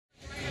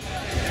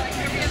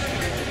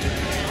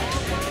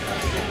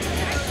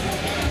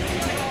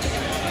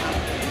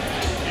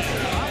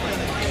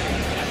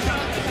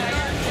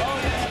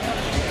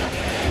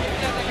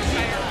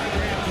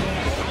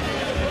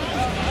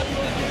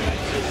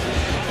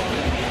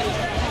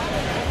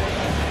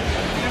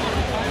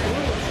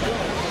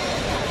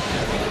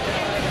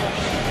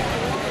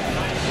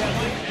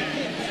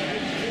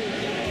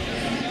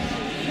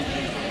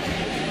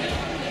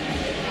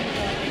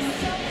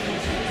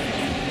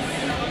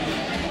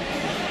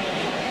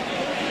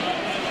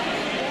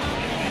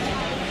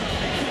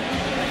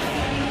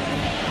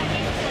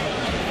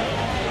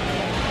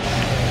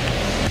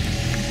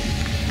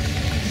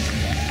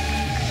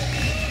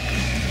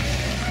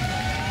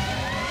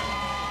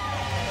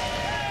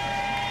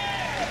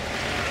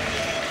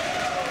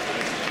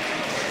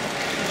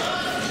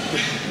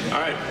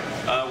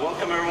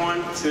Welcome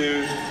everyone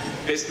to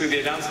basically the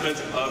announcement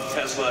of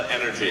Tesla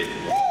Energy.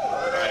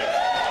 Right.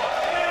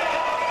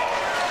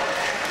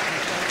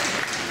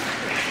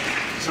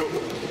 So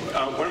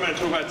what I'm going to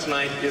talk about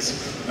tonight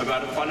is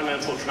about a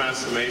fundamental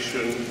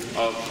transformation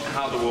of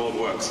how the world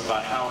works,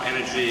 about how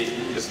energy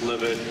is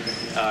delivered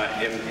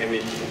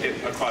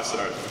across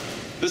the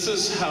Earth. This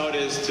is how it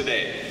is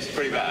today. It's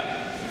pretty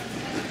bad.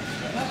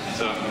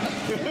 So,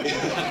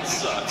 that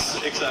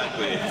sucks,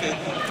 exactly.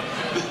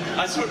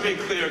 I just want to be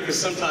clear because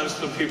sometimes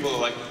some people are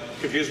like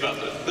confused about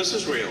this. This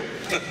is real,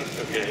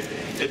 okay?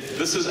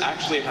 This is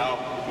actually how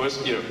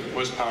most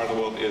power in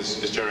the world is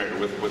generated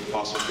with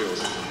fossil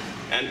fuels.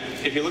 And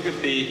if you look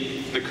at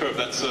the curve,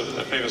 that's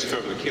a famous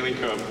curve, the Keeling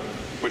curve,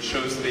 which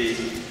shows the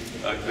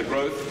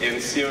growth in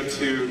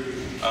CO2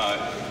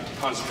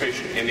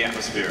 concentration in the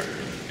atmosphere.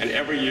 And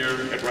every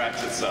year it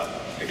ratchets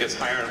up. It gets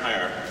higher and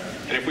higher.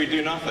 And if we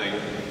do nothing,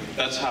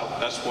 that's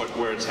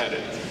where it's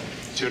headed,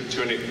 to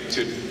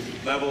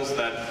levels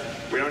that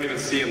we don't even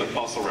see in the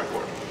fossil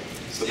record.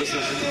 So this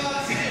is.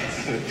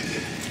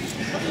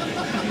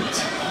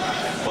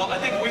 Well, I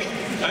think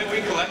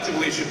we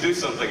collectively should do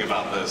something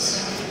about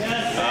this.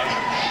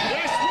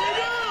 Yes, we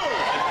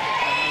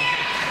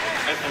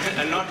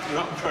do. And not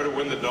try to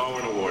win the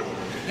Darwin Award.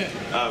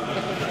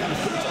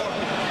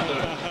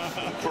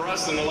 For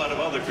us and a lot of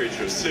other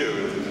creatures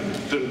too.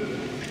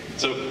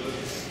 So.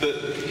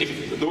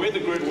 The way the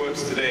grid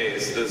works today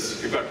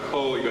is you've got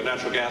coal, you've got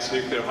natural gas,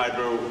 nuclear,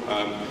 hydro,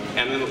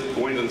 and then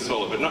wind and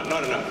solar, but not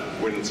enough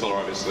wind and solar,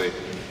 obviously.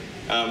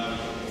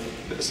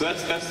 So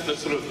that's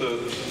sort of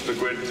the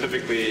grid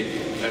typically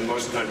in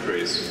most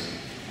countries.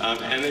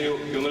 And then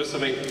you'll notice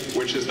something,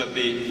 which is that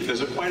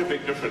there's quite a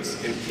big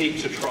difference in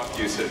peak to trough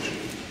usage.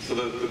 So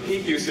the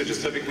peak usage is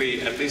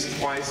typically at least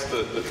twice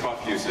the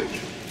trough usage.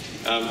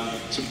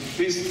 So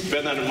please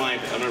bear that in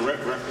mind. I'm going to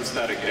reference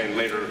that again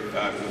later in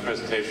the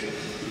presentation.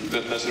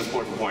 That's an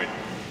important point.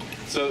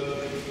 So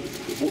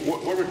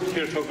what we're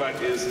here to talk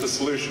about is the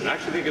solution. I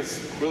actually think it's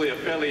really a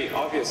fairly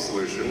obvious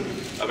solution,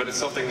 but it's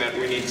something that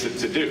we need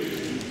to do.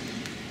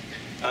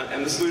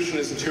 And the solution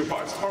is in two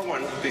parts. Part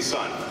one, the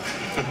sun.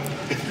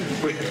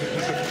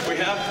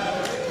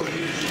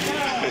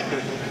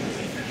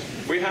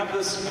 we have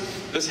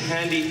this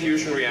handy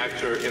fusion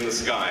reactor in the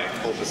sky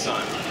called the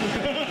sun.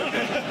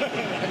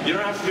 Okay. You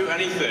don't have to do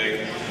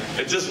anything.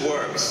 It just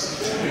works.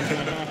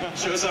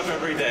 Shows up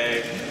every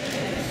day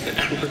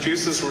and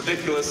produces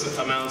ridiculous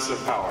amounts of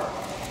power.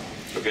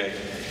 Okay.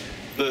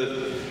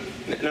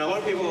 Now a lot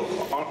of people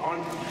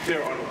aren't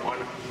clear on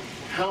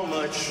how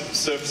much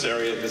surface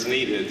area is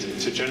needed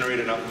to generate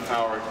enough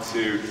power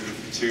to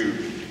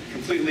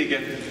completely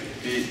get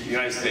the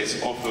United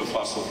States off of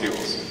fossil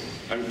fuels.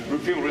 And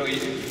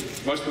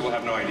most people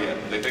have no idea.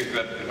 They think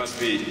that it must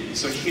be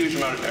some huge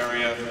amount of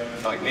area,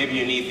 like maybe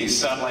you need these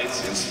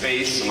satellites in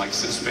space and like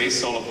space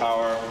solar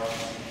power.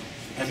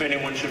 If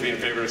anyone should be in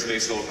favor of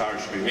space solar power,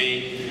 it should be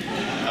me.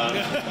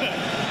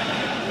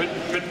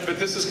 But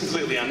this is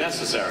completely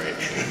unnecessary.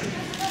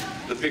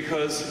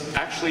 Because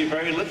actually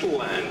very little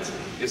land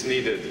is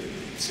needed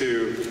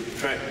to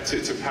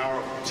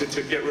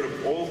get rid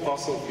of all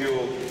fossil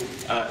fuel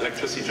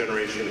electricity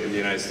generation in the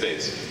United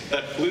States.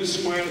 That blue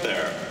square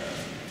there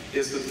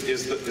is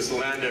the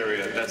land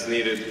area that's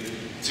needed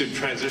to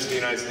transition the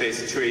United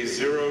States to a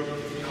zero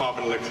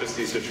carbon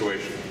electricity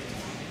situation.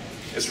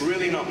 It's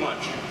really not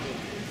much.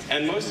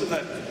 And most of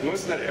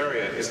that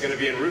area is going to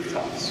be in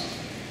rooftops.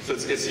 So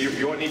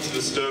you won't need to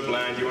disturb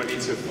land, you won't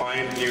need to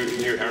find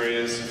new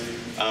areas.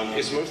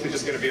 It's mostly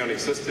just going to be on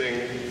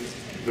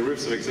the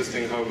roofs of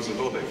existing homes and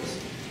buildings.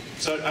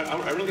 So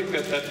I really think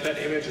that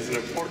image is an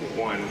important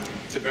one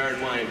to bear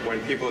in mind when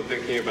people are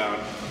thinking about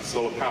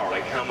solar power.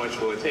 Like, how much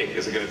will it take?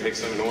 Is it going to take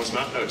some enormous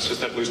amount? No, it's just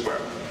that blue square.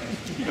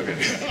 Okay.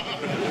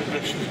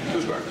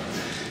 Blue square.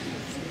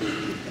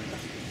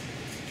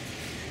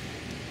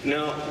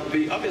 Now,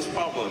 the obvious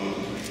problem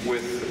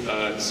with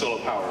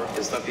solar power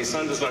is that the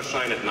sun does not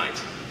shine at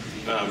night.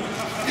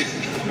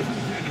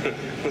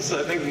 So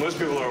I think most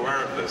people are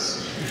aware of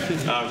this.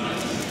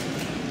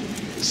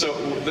 So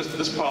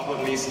this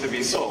problem needs to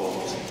be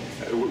solved.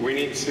 We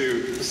need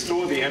to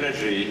store the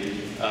energy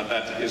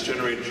that is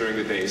generated during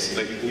the day so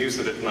that you can use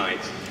it at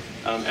night.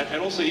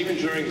 And also, even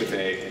during the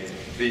day,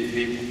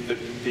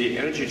 the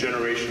energy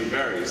generation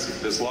varies.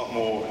 There's a lot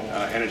more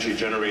energy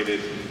generated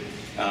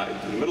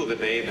in the middle of the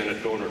day than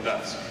at dawn or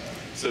dusk.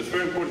 So it's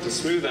very important to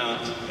smooth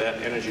out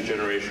that energy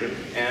generation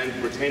and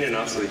retain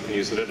enough so that you can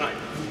use it at night.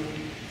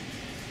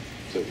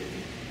 So,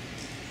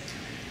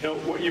 now,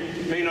 what you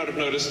may not have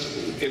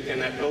noticed in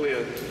that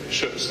earlier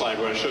slide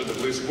where I showed the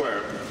blue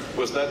square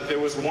was that there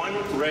was one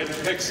red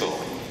pixel.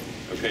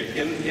 Okay,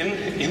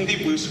 in the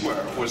blue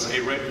square was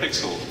a red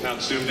pixel. Now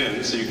it's zoomed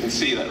in so you can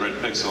see that red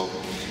pixel.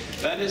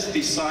 That is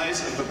the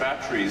size of the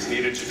batteries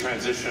needed to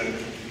transition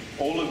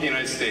all of the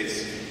United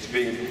States to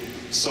being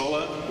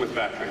solar with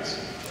batteries.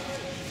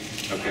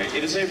 Okay,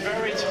 it is a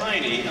very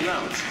tiny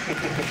amount.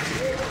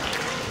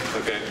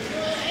 Okay.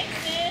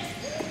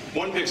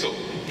 1 pixel.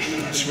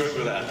 Just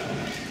remember that.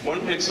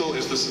 1 pixel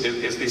is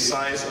the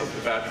size of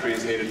the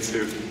batteries needed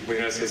for the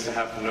United States to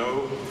have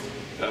no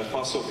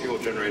fossil fuel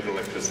generated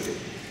electricity.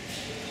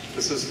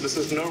 This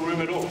is no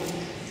room at all.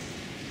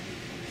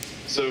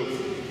 So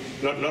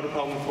not a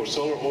problem for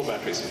solar or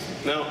batteries.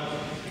 Now,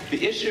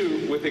 the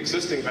issue with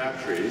existing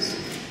batteries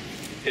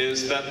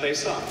is that they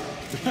suck.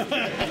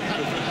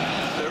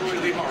 They're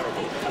really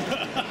horrible.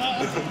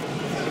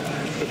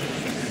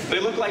 They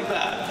look like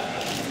that.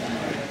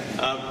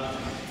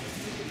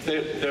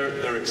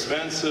 They're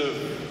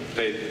expensive.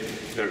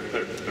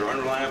 They're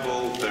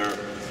unreliable.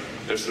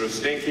 They're sort of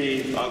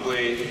stinky,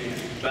 ugly,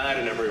 bad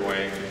in every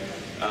way.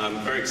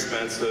 Very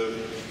expensive.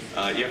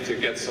 You have to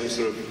get some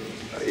sort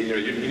of,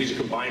 you need to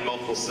combine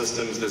multiple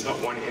systems. There's not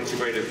one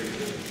integrated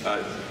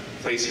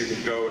place you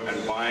can go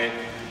and buy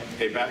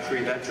a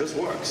battery that just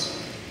works,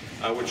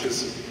 which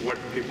is what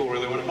people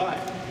really want to buy.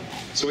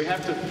 So we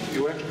have to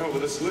come up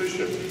with a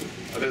solution.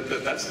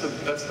 That's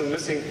the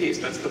missing piece.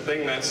 That's the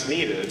thing that's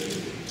needed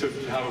to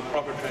have a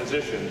proper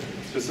transition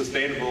to a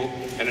sustainable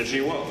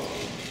energy world.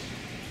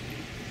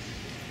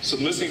 So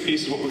the missing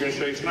piece is what we're going to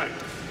show you tonight.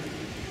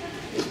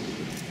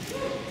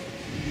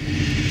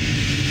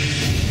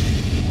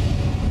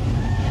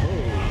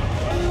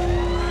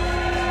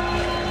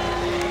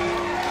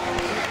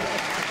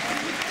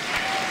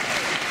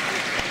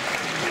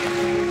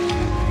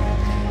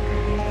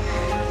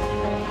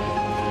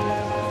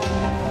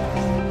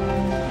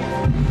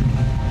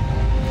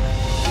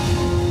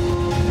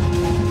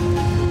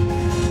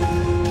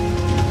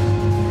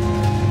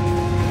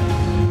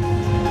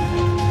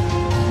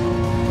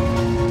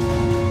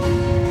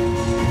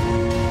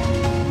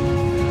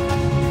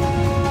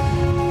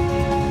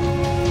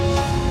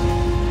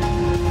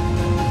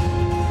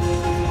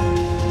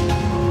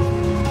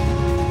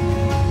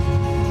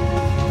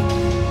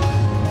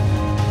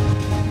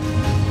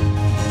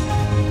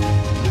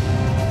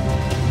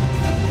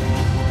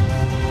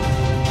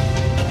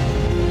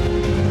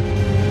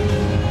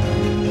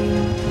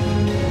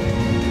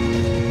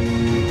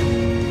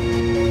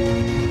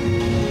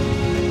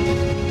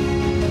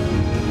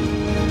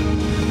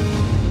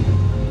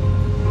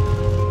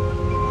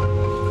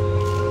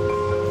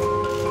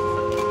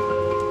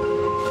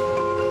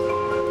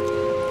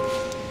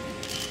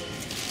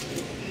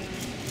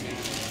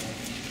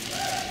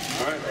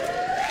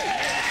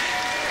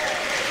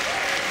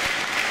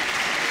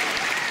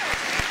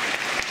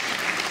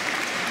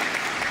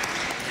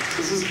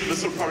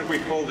 This is a product we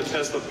call the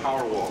Tesla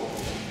PowerWall.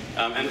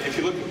 And if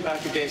you look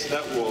back against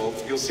that wall,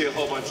 you'll see a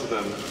whole bunch of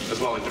them as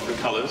well in different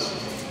colors.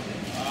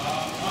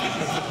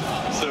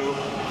 So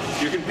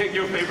you can pick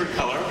your favorite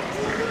color,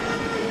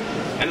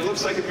 and it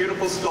looks like a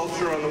beautiful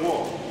sculpture on the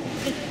wall.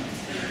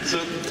 So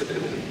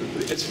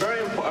it's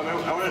very important.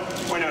 I want to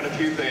point out a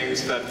few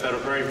things that are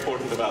very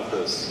important about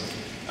this.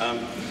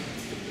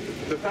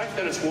 The fact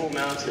that it's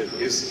wall-mounted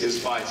is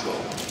vital,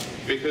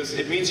 because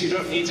it means you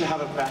don't need to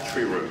have a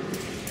battery room.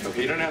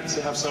 Okay, you don't have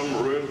to have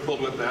some room filled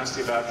with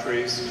nasty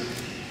batteries.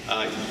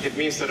 It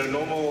means that a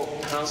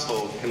normal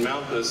household can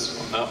mount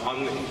this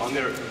on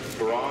their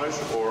garage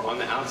or on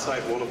the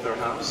outside wall of their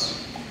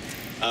house,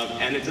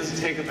 and it doesn't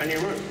take up any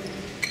room.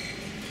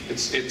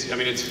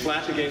 It's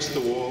flat against the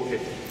wall.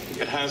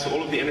 It has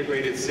all of the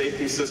integrated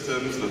safety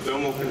systems, the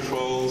thermal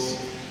controls,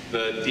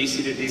 the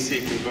DC to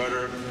DC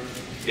converter.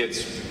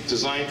 It's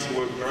designed to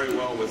work very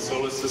well with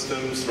solar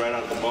systems right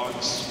out of the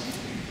box.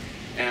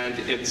 And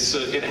it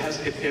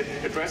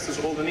addresses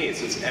all the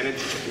needs. If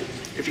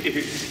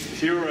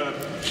you're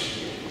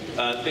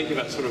thinking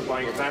about sort of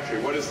buying a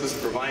battery, what does this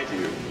provide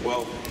you?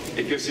 Well,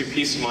 it gives you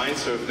peace of mind.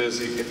 So if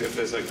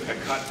there's a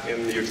cut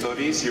in the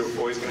utilities, you're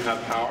always going to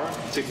have power.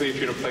 Particularly if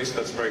you're in a place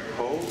that's very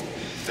cold.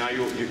 Now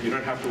you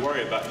don't have to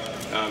worry about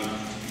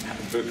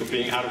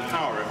being out of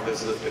power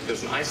if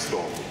there's an ice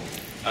storm.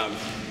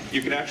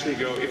 You can actually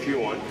go, if you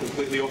want,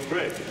 completely off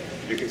grid.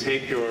 You can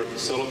take your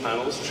solar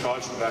panels,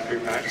 charge the battery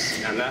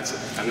packs, and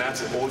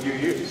that's all you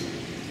use.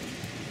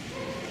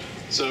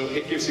 So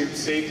it gives you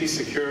safety,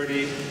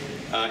 security,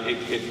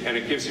 and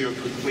it gives you a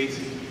complete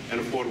and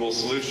affordable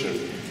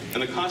solution.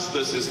 And the cost of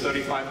this is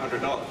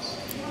 $3,500.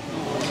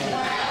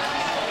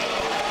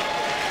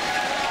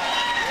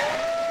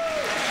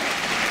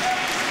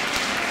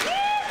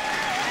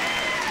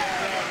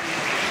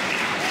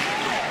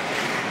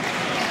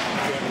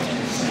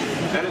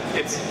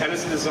 And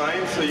it's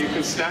designed so you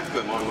can stack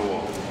them on the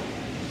wall.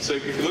 So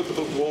if you look at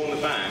the wall in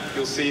the back,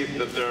 you'll see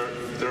that there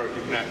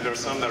are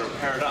some that are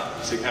paired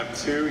up. So you can have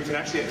two. You can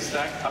actually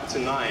stack up to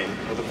 9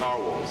 of the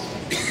PowerWalls.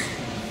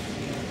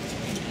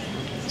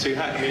 So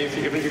even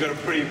if you've got a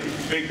pretty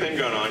big thing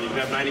going on, you can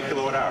have 90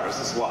 kilowatt hours.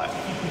 That's a lot.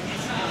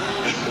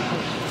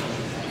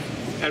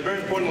 And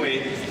very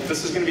importantly,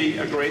 this is going to be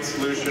a great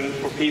solution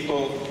for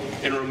people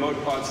in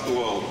remote parts of the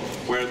world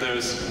where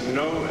there's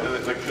no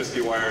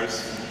electricity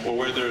wires, or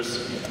where the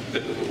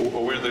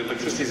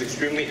electricity is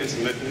extremely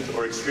intermittent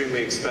or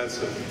extremely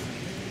expensive.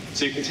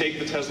 So you can take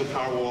the Tesla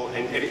PowerWall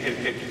and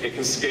it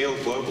can scale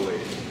globally.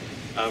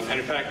 And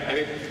in fact,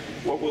 I think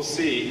what we'll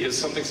see is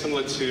something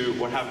similar to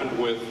what happened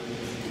with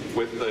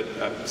with the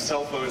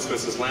cell phones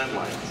versus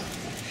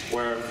landlines,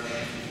 where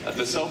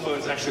the cell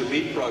phones actually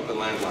leapfrogged the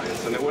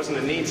landlines, and there wasn't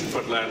a need to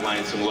put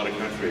landlines in a lot of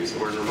countries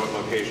or in remote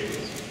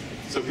locations.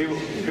 So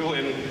people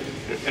in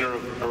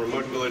a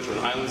remote village or an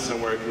island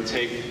somewhere can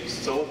take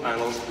solar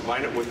panels,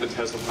 combine it with the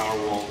Tesla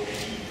Powerwall,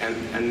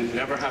 and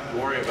never have to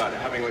worry about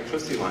having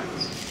electricity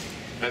lines.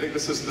 And I think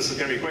this is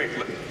going to be great.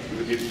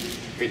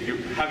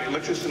 Having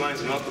electricity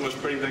lines are not the most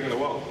pretty thing in the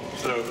world.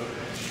 So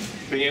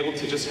being able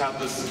to just have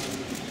this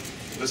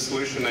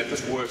solution that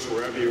just works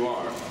wherever you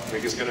are, I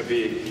think is going to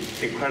be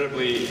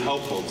incredibly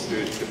helpful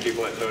to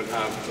people that don't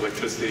have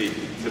electricity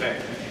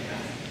today.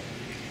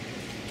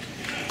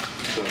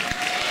 So.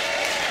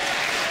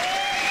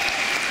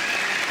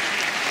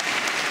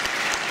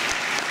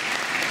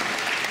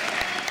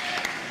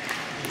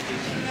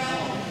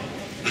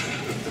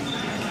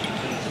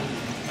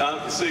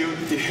 So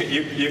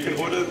you can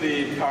order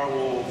the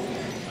Powerwall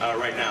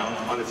right now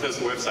on the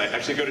Tesla website.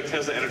 Actually, go to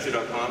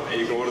teslaenergy.com and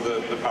you can order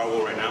the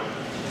Powerwall right now.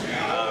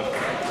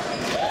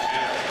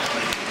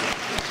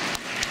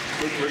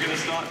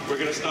 We're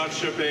going to start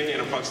shipping in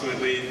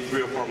approximately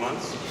 3 or 4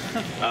 months.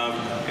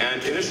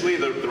 And initially,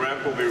 the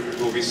ramp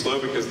will be slow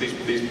because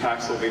these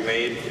packs will be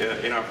made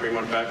in our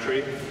Fremont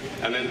factory.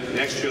 And then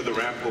next year, the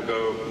ramp will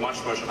go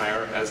much, much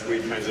higher as we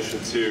transition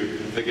to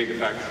the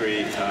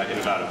Gigafactory in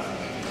Nevada.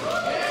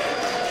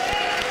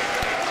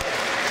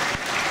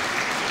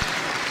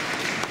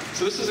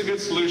 So this is a good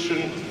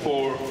solution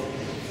for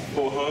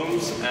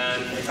homes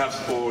and perhaps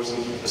for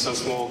some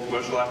small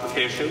commercial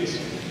applications.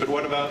 But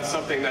what about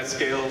something that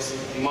scales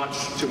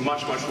to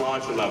much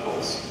larger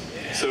levels?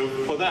 So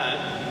for that,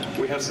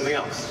 we have something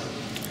else.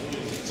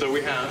 So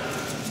we have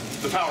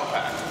the Power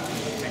Pack.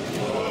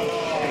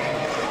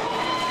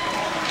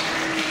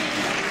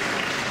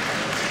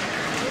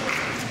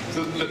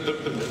 So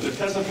the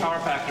Tesla Power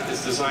Pack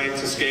is designed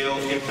to scale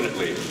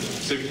infinitely.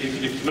 So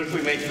you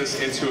literally make this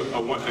into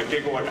a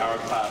gigawatt-hour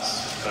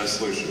class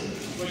solution.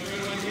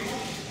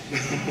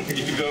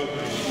 you could go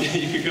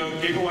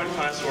gigawatt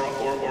class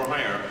or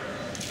higher.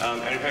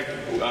 And in fact,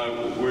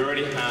 we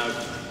already have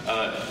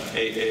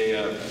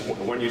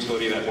one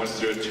utility that wants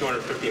to do a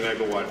 250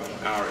 megawatt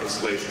hour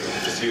installation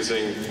just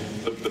using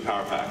the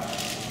Power Pack.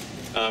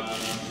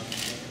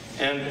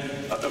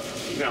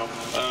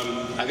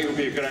 I think it would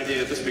be a good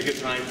idea, this would be a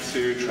good time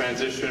to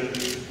transition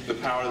the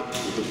power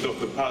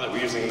that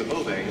we're using in the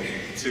building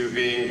to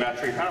being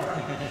battery power,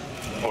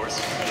 of course.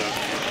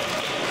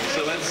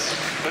 So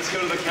let's go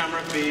to the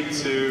camera feed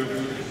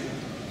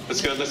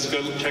let's go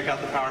check out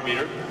the power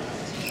meter.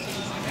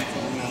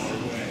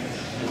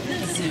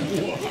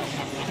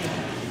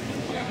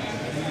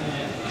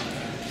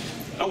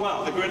 Oh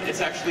wow, the grid,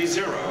 it's actually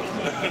 0.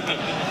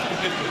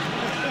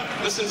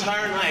 This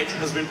entire night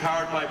has been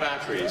powered by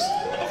batteries.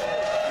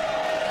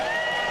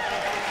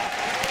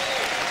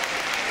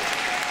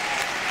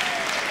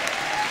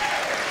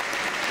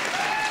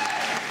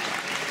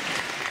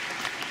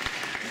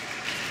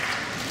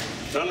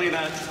 Not only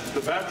that, the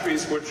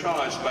batteries were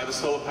charged by the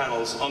solar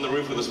panels on the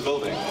roof of this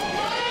building.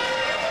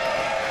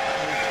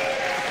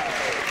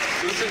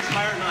 So this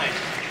entire night,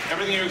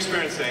 everything you're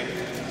experiencing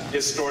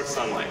is stored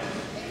sunlight.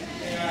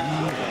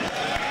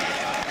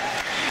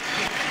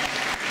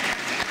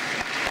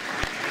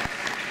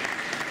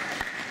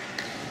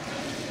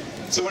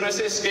 So when I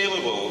say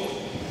scalable,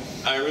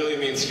 I really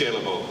mean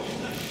scalable.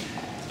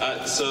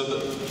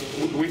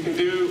 We can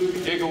do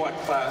gigawatt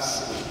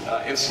class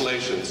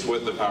installations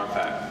with the Power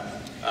Pack.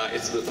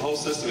 The whole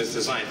system is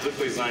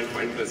literally designed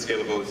for infinite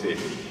scalability.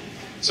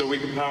 So we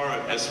can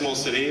power a small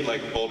city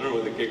like Boulder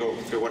with a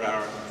gigawatt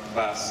hour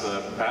class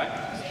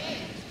pack.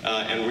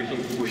 And we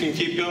can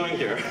keep going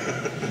here.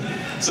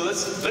 So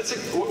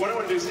what I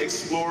want to do is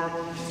explore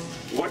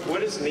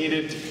what is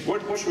needed,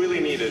 what's really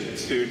needed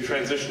to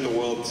transition the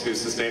world to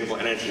sustainable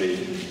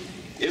energy.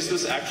 Is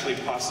this actually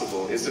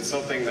possible? Is it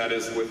something that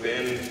is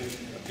within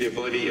the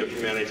ability of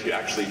humanity to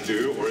actually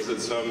do, or is it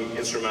some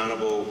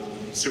insurmountable,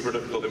 super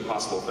difficult,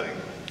 impossible thing?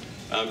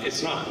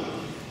 It's not.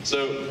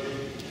 So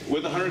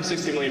with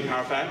 160 million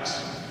power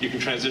packs, you can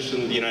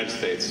transition the United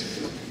States.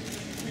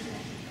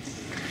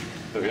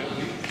 Okay.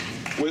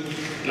 With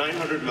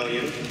 900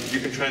 million,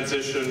 you can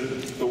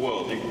transition the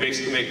world. You can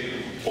basically make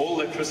all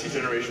electricity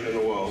generation in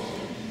the world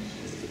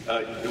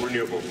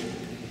renewable,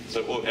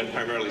 and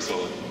primarily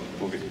solar.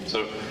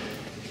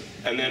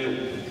 And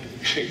then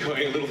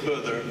going a little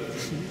further,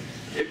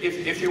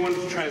 if you want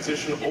to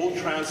transition all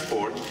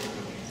transport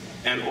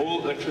and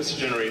all electricity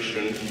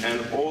generation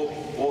and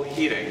all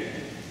heating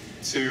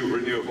to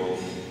renewable,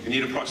 you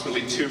need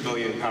approximately 2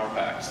 billion power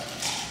packs.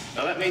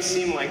 Now that may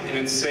seem like an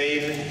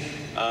insane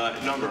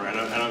number, and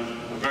I'm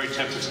very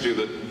tempted to do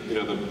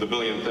the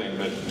billion thing,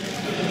 but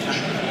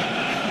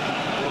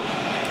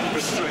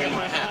restrain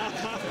my hand.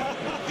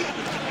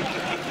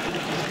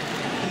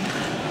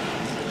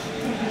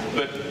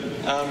 But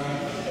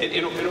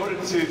in order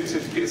to,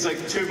 it's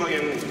like 2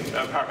 billion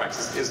power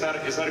packs. Is that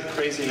a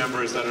crazy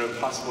number? Is that an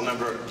impossible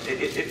number?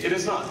 It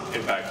is not,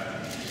 in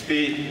fact.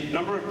 The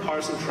number of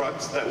cars and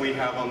trucks that we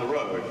have on the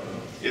road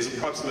is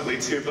approximately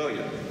 2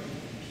 billion.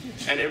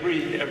 And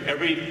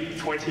every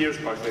 20 years,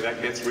 approximately,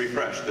 that gets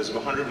refreshed. There's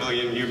 100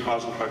 million new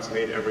cars and trucks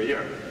made every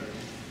year.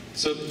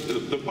 So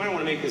the point I want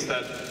to make is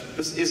that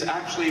this is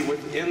actually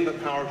within the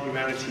power of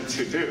humanity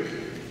to do.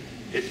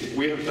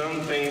 We have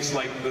done things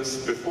like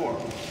this before.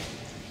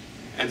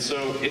 And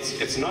so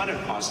it's not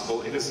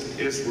impossible. It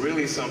is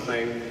really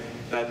something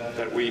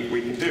that we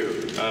can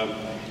do.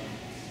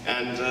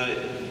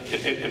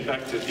 In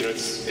fact,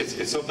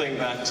 it's something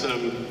that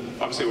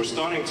obviously we're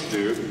starting to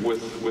do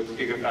with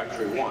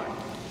Gigafactory 1.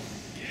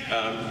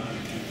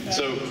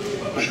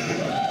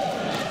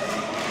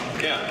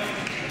 Yeah.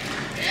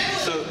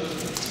 So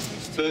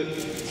the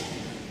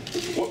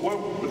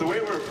way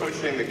we're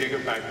approaching the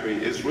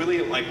Gigafactory is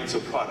really like it's a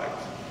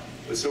product.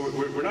 So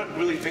we're not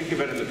really thinking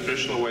of it in the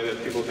traditional way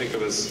that people think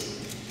of us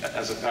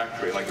as a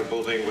factory, like a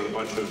building with a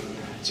bunch of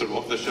sort of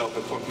off-the-shelf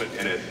equipment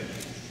in it.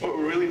 What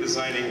we're really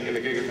designing in the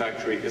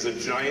Gigafactory is a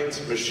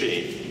giant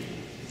machine.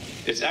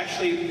 It's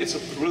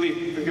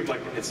really, think of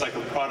like, it's like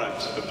a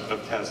product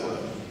of Tesla.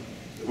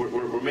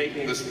 We're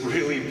making this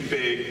really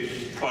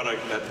big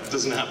product that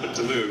doesn't happen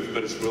to move,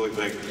 but it's really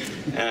big.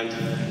 And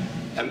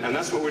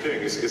that's what we're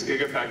doing, is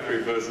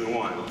Gigafactory version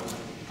 1.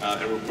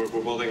 And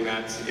we're building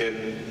that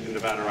in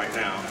Nevada right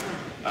now.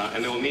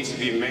 And there will need to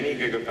be many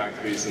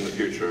Gigafactories in the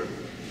future.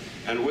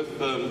 And with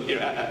the,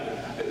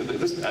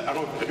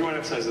 I do want to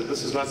emphasize that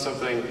this is not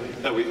something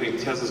that we think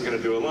Tesla's going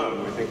to do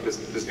alone. We think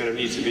there's going to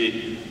need to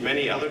be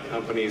many other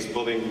companies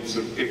building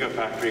sort of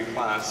Gigafactory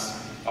class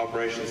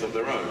operations of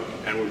their own,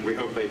 and we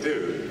hope they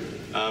do.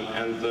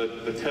 And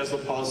the Tesla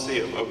policy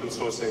of open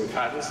sourcing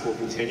patents will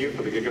continue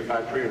for the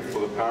Gigafactory and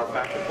for the Power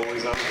Pack and all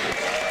these other things.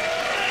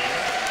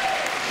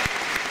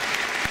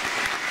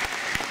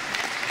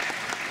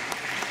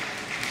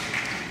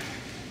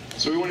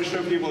 So we want to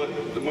show people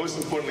that most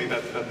importantly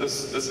that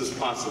this is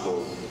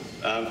possible.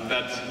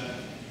 That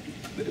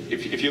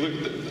if you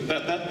look,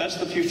 that's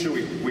the future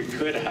we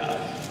could have,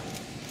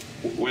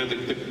 where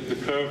the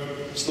curve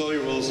slowly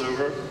rolls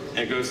over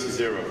and goes to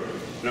zero,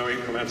 no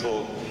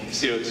incremental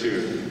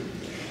CO2.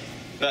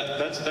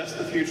 That's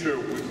the future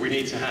we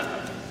need to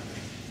have,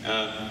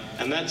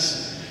 and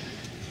that's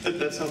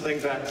something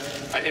that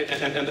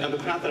and the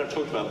path that I've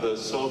talked about, the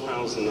solar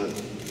panels and the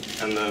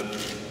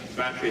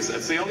batteries.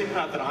 It's the only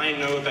path that I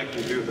know that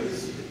can do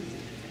this,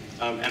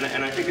 and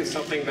I think it's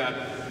something that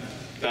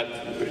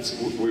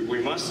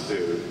we must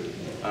do,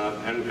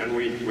 and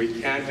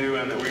we can do,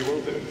 and that we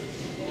will do.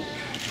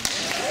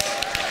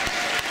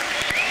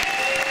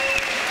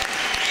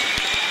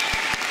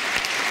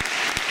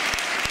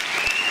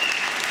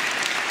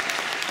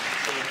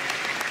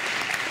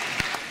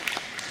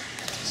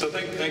 So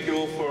thank you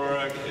all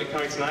for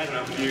coming tonight, and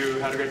I hope you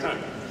had a great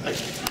time.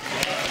 Thanks.